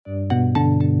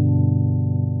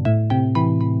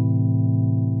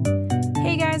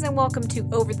welcome to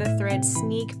Over the Thread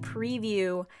Sneak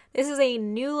Preview. This is a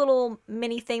new little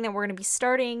mini thing that we're going to be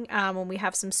starting when we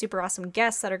have some super awesome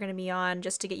guests that are going to be on,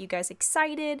 just to get you guys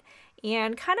excited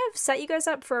and kind of set you guys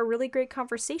up for a really great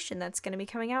conversation that's going to be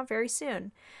coming out very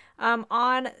soon.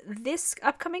 On this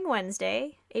upcoming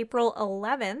Wednesday, April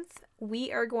 11th,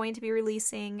 we are going to be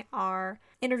releasing our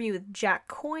interview with Jack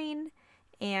Coyne,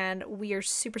 and we are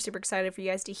super, super excited for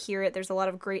you guys to hear it. There's a lot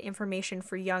of great information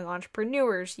for young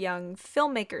entrepreneurs, young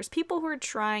filmmakers, people who are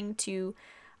trying to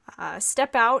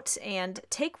step out and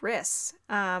take risks.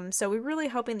 So we're really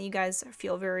hoping that you guys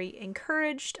feel very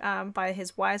encouraged by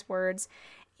his wise words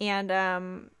and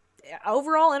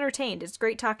overall entertained. It's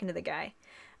great talking to the guy.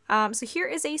 So here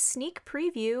is a sneak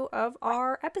preview of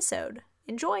our episode.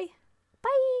 Enjoy.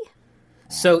 Bye.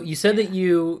 So you said that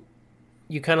you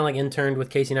kind of like interned with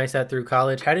Casey Neistat through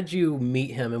college. How did you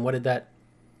meet him, and what did that,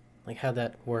 like, how'd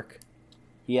that work?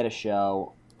 He had a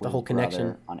show with The whole his brother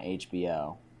connection on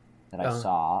HBO that I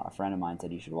saw. A friend of mine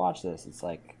said, you should watch this. It's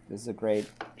like, this is a great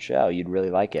show. You'd really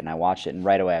like it. And I watched it, and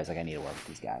right away I was like, I need to work with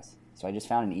these guys. So I just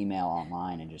found an email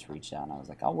online and just reached out, and I was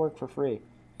like, I'll work for free.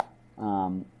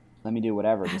 Let me do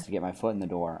whatever just to get my foot in the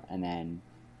door. And then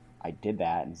I did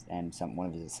that, and one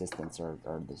of his assistants, or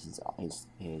this is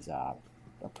his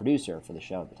a producer for the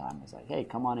show at the time, was like, hey,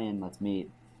 come on in, let's meet.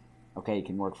 Okay, you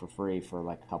can work for free for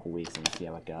like a couple weeks and see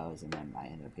how it goes. And then I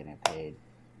ended up getting a paid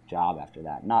job after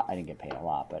that. I didn't get paid a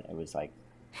lot, but it was like,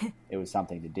 it was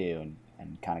something to do,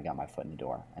 and kind of got my foot in the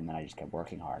door. And then I just kept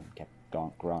working hard and kept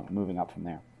growing, moving up from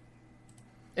there.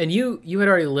 And you had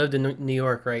already lived in New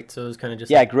York, right? So it was kind of just...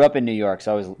 Yeah, I grew up in New York,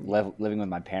 so I was living with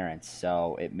my parents,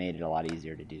 so it made it a lot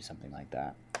easier to do something like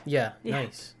that. Yeah.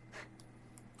 Nice.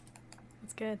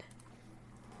 That's good.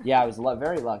 Yeah, I was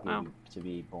very lucky to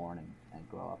be born and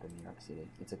grow up in New York City.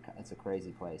 It's a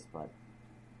crazy place, but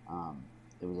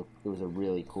it was a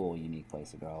really cool, unique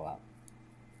place to grow up.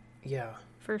 Yeah,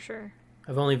 For sure.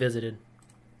 I've only visited.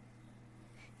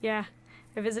 Yeah,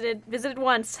 I visited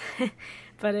once,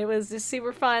 but it was just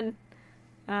super fun.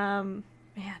 Man,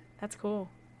 that's cool.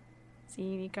 It's a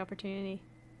unique opportunity.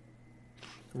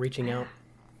 Reaching out.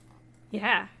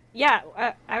 Yeah.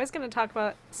 I was going to talk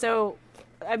about,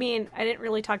 I didn't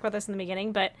really talk about this in the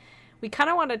beginning, but we kind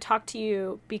of want to talk to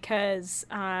you because,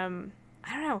 I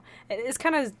don't know, it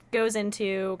kind of goes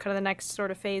into kind of the next sort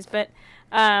of phase, but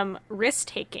risk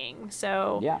taking.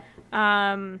 So, yeah.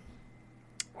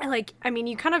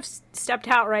 You kind of stepped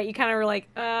out, right? You kind of were like,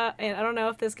 and I don't know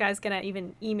if this guy's going to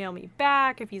even email me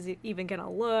back, if he's even going to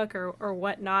look or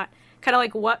whatnot. Kind of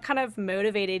like, what kind of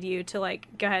motivated you to like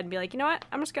go ahead and be like, you know what,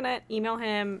 I'm just going to email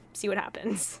him, see what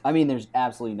happens. I mean, there's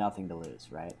absolutely nothing to lose,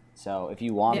 right? So if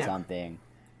you want something,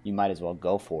 you might as well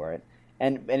go for it.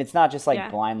 And it's not just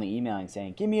like blindly emailing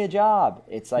saying, give me a job.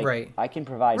 It's like, I can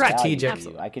provide value to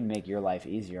you. I can make your life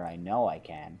easier. I know I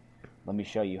can. Let me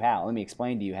show you how. Let me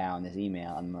explain to you how in this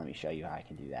email, and let me show you how I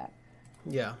can do that.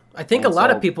 Yeah. I think a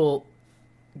lot of people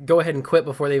go ahead and quit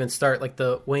before they even start, like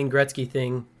the Wayne Gretzky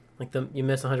thing. Like you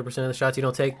miss 100% of the shots you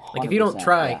don't take. Like if you don't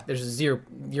try, there's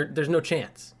there's no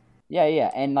chance.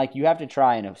 Yeah. And like you have to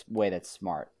try in a way that's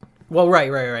smart. Well,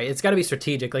 right. It's got to be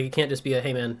strategic. Like it can't just be a,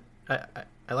 hey man,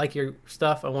 I like your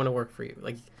stuff. I want to work for you.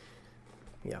 Like,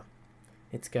 yeah,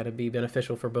 it's got to be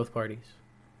beneficial for both parties.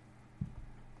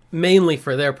 Mainly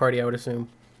for their party, I would assume.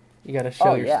 You got to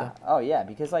show your stuff. Oh yeah,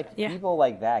 because people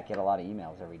like that get a lot of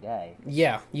emails every day.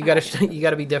 Yeah, you got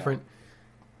to be different.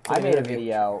 I made a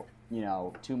video,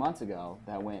 2 months ago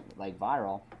that went like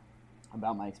viral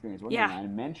about my experience working. And I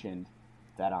mentioned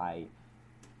that I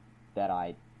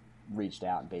reached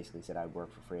out and basically said I'd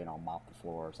work for free and I'll mop the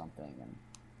floor or something, and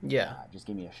just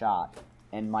give me a shot.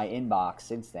 And my inbox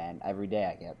since then, every day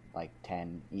I get like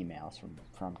 10 emails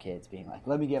from kids being like,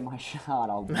 let me get my shot,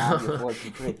 I'll mop your floor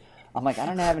for free. I'm like, I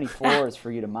don't have any floors for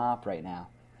you to mop right now.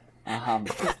 And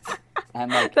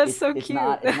like, that's so cute.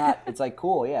 It's like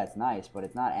cool, yeah, it's nice, but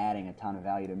it's not adding a ton of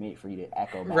value to me for you to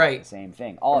echo back the same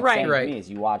thing. All it's saying to me is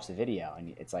you watch the video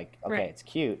and it's like, okay, it's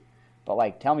cute, but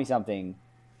like tell me something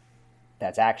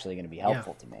that's actually going to be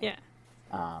helpful to me.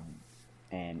 Yeah.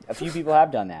 And a few people have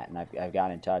done that, and I've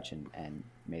gotten in touch and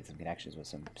made some connections with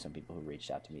some people who reached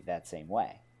out to me that same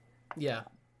way. Yeah.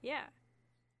 Yeah.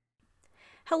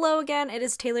 Hello again, it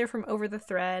is Taylor from Over the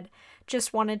Thread.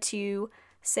 Just wanted to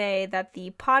say that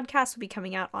the podcast will be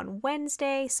coming out on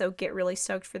Wednesday, so get really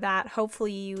stoked for that.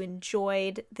 Hopefully you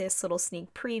enjoyed this little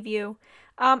sneak preview.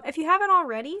 If you haven't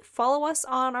already, follow us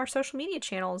on our social media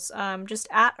channels, just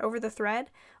at Over the Thread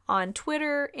on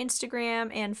Twitter,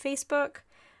 Instagram, and Facebook.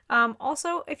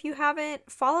 Also, if you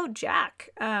haven't, follow Jack.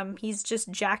 He's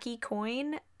just Jackie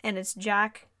Coyne, and it's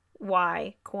Jack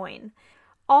Y Coyne.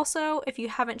 Also, if you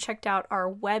haven't checked out our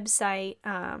website,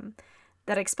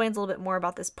 that explains a little bit more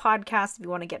about this podcast, if you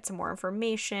want to get some more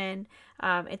information,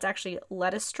 it's actually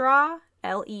Lettustraw,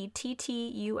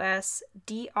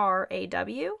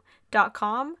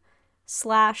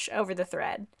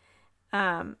 lettustraw.com/overthethread.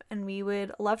 And we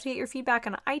would love to get your feedback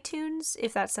on iTunes.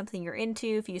 If that's something you're into,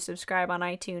 if you subscribe on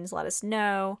iTunes, let us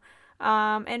know.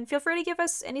 And feel free to give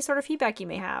us any sort of feedback you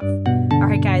may have. All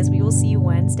right, guys, we will see you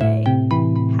Wednesday.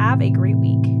 Have a great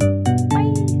week.